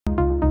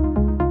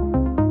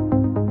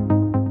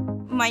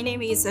my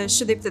name is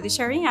Shudipto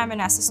Dishari. I'm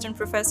an assistant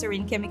professor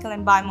in chemical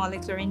and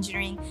biomolecular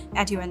engineering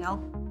at UNL.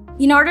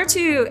 In order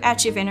to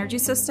achieve energy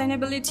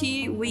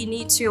sustainability, we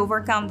need to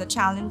overcome the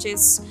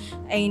challenges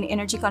in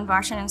energy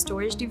conversion and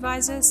storage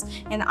devices,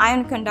 and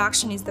ion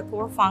conduction is the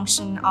core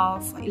function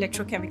of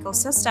electrochemical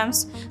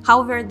systems.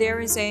 However,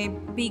 there is a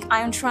big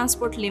ion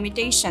transport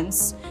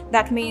limitations.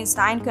 That means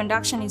the ion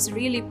conduction is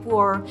really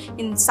poor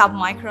in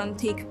submicron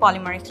thick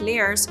polymeric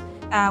layers,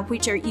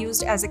 which are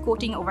used as a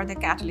coating over the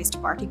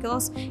catalyst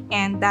particles,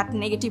 and that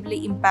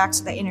negatively impacts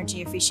the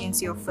energy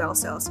efficiency of fuel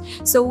cells.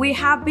 So we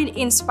have been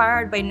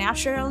inspired by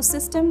natural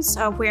systems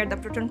where the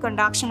proton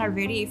conduction are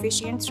very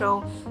efficient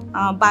through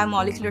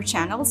biomolecular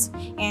channels,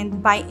 and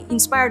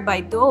inspired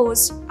by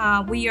those,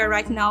 we are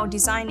right now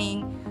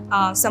designing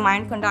some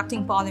ion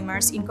conducting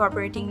polymers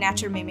incorporating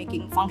nature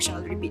mimicking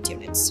functional repeat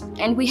units.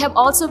 And we have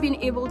also been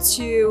able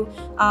to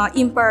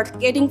impart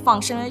gating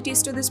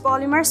functionalities to these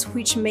polymers,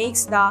 which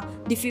makes the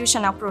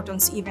diffusion of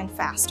protons even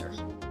faster.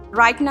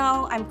 Right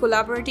now, I'm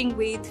collaborating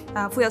with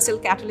fuel cell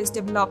catalyst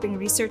developing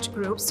research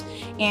groups,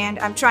 and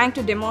I'm trying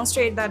to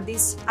demonstrate that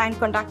these ion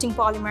conducting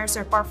polymers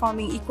are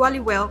performing equally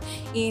well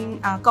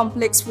in a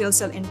complex fuel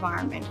cell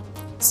environment.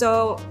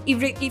 So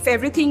if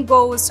everything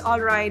goes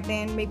all right,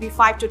 then maybe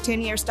 5 to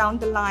 10 years down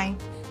the line,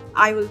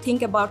 I will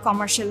think about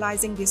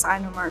commercializing these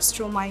ionomers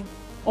through my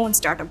own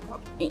startup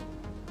company.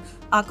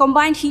 A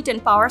combined heat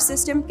and power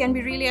system can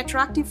be really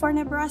attractive for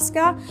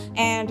Nebraska,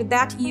 and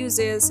that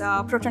uses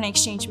proton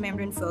exchange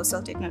membrane fuel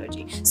cell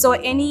technology. So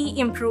any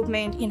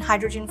improvement in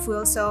hydrogen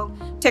fuel cell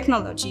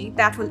technology,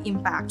 that will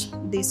impact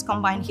these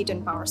combined heat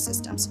and power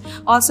systems.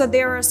 Also,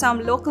 there are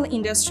some local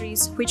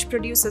industries which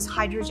produces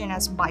hydrogen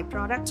as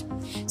byproduct.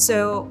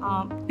 So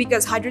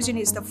because hydrogen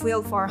is the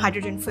fuel for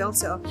hydrogen fuel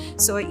cell,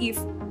 so if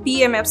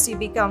PMFC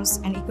becomes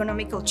an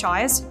economical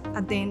choice,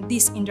 then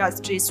these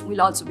industries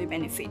will also be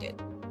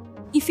benefited.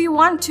 If you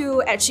want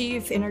to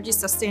achieve energy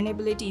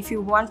sustainability, if you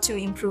want to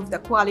improve the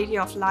quality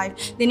of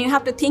life, then you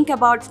have to think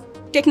about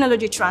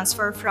technology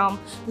transfer from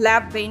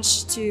lab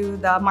bench to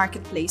the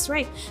marketplace,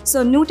 right?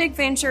 So NUtech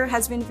venture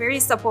has been very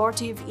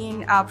supportive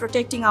in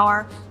protecting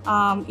our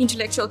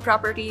intellectual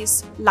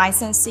properties,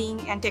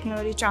 licensing and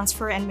technology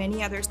transfer and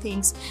many other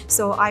things.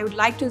 So I would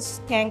like to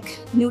thank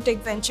NUtech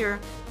venture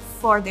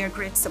for their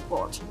great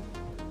support.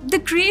 The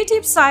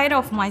creative side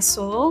of my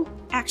soul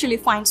actually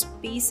finds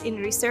peace in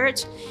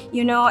research.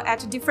 You know,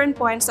 at different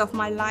points of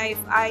my life,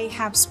 I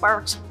have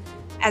sparked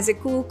as a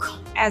cook,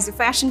 as a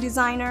fashion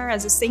designer,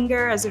 as a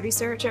singer, as a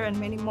researcher, and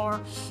many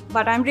more.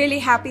 But I'm really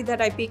happy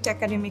that I picked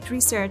academic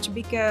research,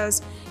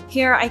 because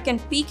here I can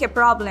pick a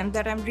problem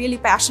that I'm really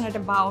passionate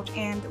about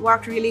and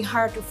work really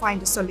hard to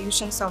find the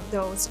solutions of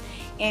those.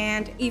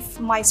 And if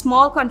my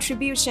small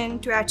contribution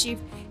to achieve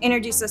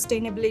energy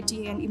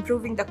sustainability and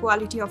improving the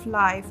quality of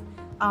life,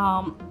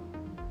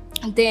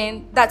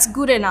 then that's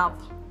good enough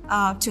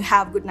to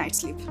have good night's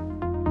sleep.